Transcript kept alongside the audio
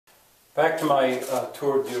Back to my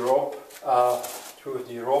Tour d'Europe,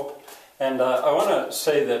 and I want to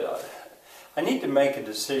say that I need to make a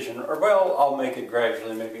decision, or well, I'll make it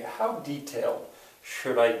gradually maybe. How detailed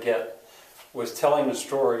should I get with telling the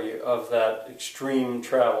story of that extreme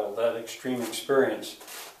travel, that extreme experience?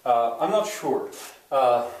 I'm not sure.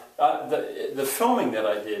 The filming that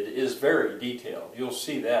I did is very detailed. You'll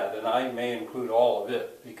see that, and I may include all of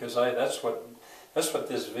it because that's what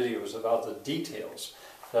this video is about, the details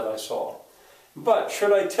that I saw. But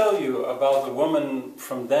should I tell you about the woman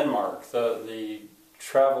from Denmark, the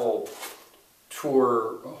travel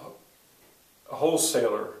tour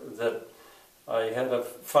wholesaler that I had a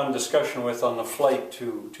fun discussion with on the flight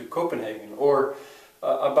to Copenhagen, or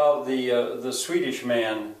about the Swedish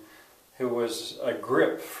man who was a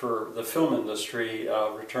grip for the film industry,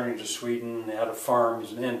 returning to Sweden. He had a farm.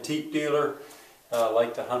 He's an antique dealer,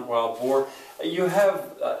 liked to hunt wild boar. You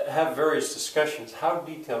have various discussions. How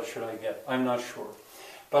detailed should I get? I'm not sure.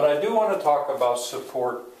 But I do want to talk about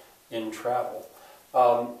support in travel.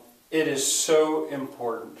 It is so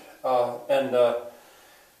important.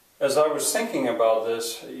 As I was thinking about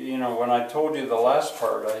this, you know, when I told you the last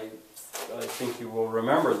part, I think you will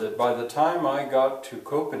remember that by the time I got to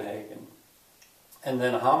Copenhagen and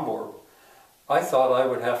then Hamburg, I thought I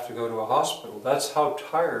would have to go to a hospital. That's how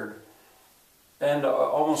tired and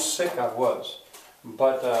almost sick I was.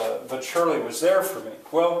 But Shirley was there for me.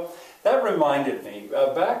 Well, that reminded me,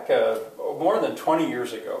 back more than 20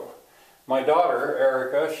 years ago, my daughter,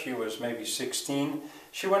 Erica, she was maybe 16,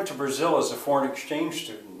 she went to Brazil as a foreign exchange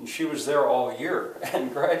student, and she was there all year.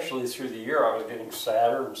 And gradually through the year I was getting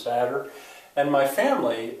sadder and sadder. And my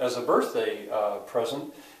family, as a birthday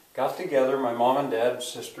present, got together, my mom and dad and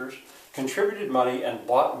sisters, contributed money and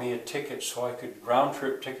bought me a ticket so I could,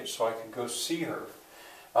 round-trip ticket so I could go see her.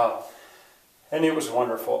 And it was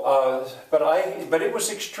wonderful. But it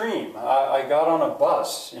was extreme. I got on a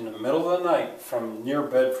bus in the middle of the night from near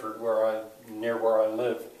Bedford, near where I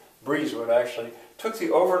live, Breezewood actually, took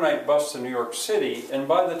the overnight bus to New York City, and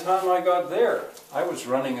by the time I got there, I was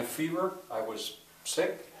running a fever, I was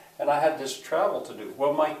sick, and I had this travel to do.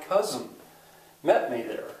 Well, my cousin met me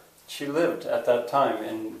there. She lived at that time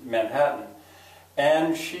in Manhattan,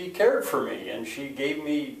 and she cared for me, and she gave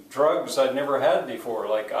me drugs I'd never had before,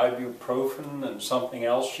 like ibuprofen and something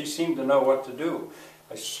else. She seemed to know what to do.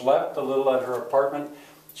 I slept a little at her apartment.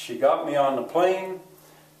 She got me on the plane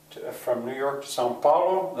from New York to Sao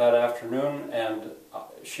Paulo that afternoon, and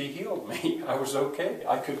she healed me. I was okay.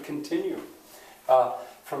 I could continue.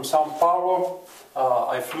 From Sao Paulo,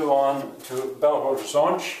 I flew on to Belo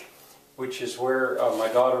Horizonte, which is where my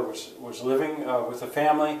daughter was living with a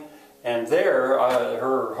family. And there,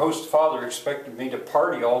 her host father expected me to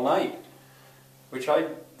party all night, which I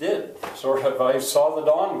did, sort of. I saw the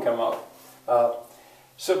dawn come up.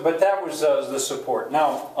 But that was the support.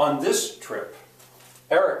 Now, on this trip,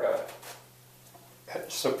 Erica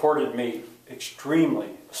supported me extremely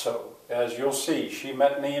so. As you'll see, she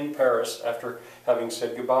met me in Paris after having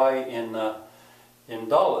said goodbye in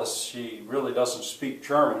Dulles. She really doesn't speak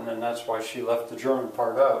German, and that's why she left the German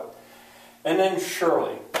part out. And then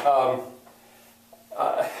Shirley.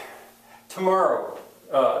 Tomorrow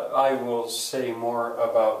I will say more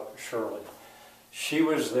about Shirley. She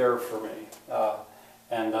was there for me.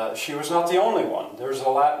 And she was not the only one. There's a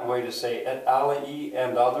Latin way to say et alii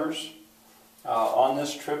and others. On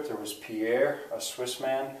this trip there was Pierre, a Swiss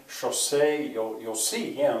man. José, you'll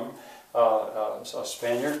see him, a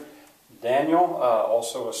Spaniard. Daniel,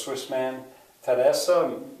 also a Swiss man.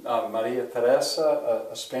 Teresa, Maria Teresa,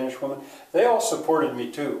 a Spanish woman. They all supported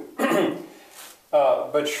me too.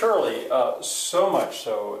 But Shirley, so much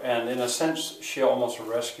so, and in a sense she almost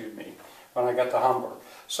rescued me when I got to Hamburg.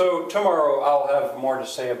 So tomorrow I'll have more to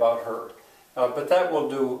say about her. But that will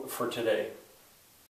do for today.